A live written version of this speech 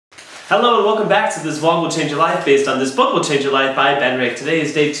Hello and welcome back to This Vlog Will Change Your Life, based on This Book Will Change Your Life by Benrik. Today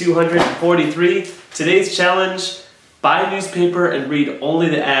is day 243. Today's challenge: buy a newspaper and read only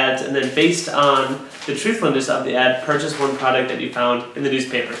the ads, and then based on the truthfulness of the ad, purchase one product that you found in the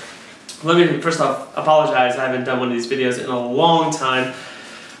newspaper. Let me first off apologize, I haven't done one of these videos in a long time.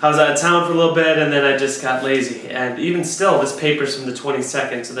 I was out of town for a little bit and then I just got lazy. And even still, this paper's from the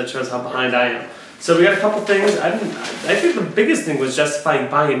 22nd, so that shows how behind I am. So we got a couple things. I think the biggest thing was justifying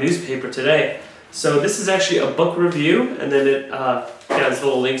buying a newspaper today. So this is actually a book review, and then it has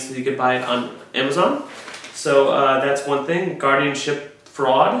little links that you can buy it on Amazon. So that's one thing. Guardianship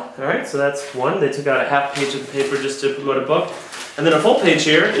fraud. All right, so that's one. They took out a half page of the paper just to promote a book. And then a full page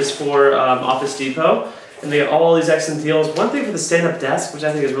here is for Office Depot. And they got all these excellent deals. One thing for the stand-up desk, which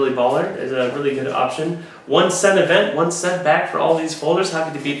I think is really baller, is a really good option. 1 cent event, 1 cent back for all these folders.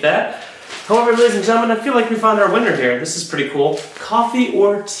 Happy to beat that. However, ladies and gentlemen, I feel like we found our winner here. This is pretty cool. Coffee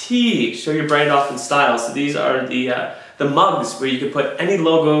or tea. Show your brand off in style. So these are the mugs where you can put any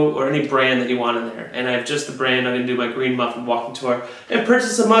logo or any brand that you want in there. And I have just the brand. I'm going to do my green muffin walking tour and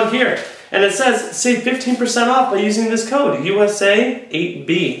purchase a mug here. And it says save 15% off by using this code,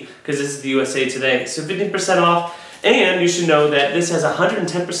 USA8B, because this is the USA Today. So 15% off. And you should know that this has a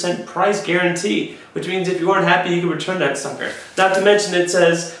 110% price guarantee, which means if you aren't happy, you can return that sucker. Not to mention, it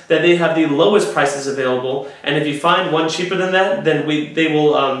says that they have the lowest prices available, and if you find one cheaper than that, then they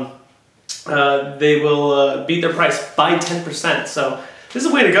will beat their price by 10%. So this is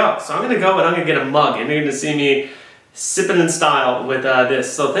a way to go. So I'm going to go and I'm going to get a mug, and you're going to see me sipping in style with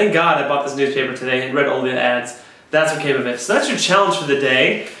this. So thank God I bought this newspaper today and read all the ads. That's what came of it. So that's your challenge for the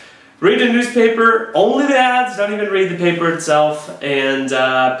day. Read a newspaper, only the ads, don't even read the paper itself, and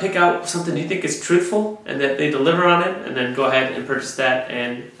pick out something you think is truthful and that they deliver on it, and then go ahead and purchase that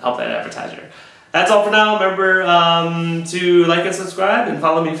and help that advertiser. That's all for now. Remember to like and subscribe and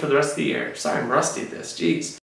follow me for the rest of the year. Sorry I'm rusty at this, jeez.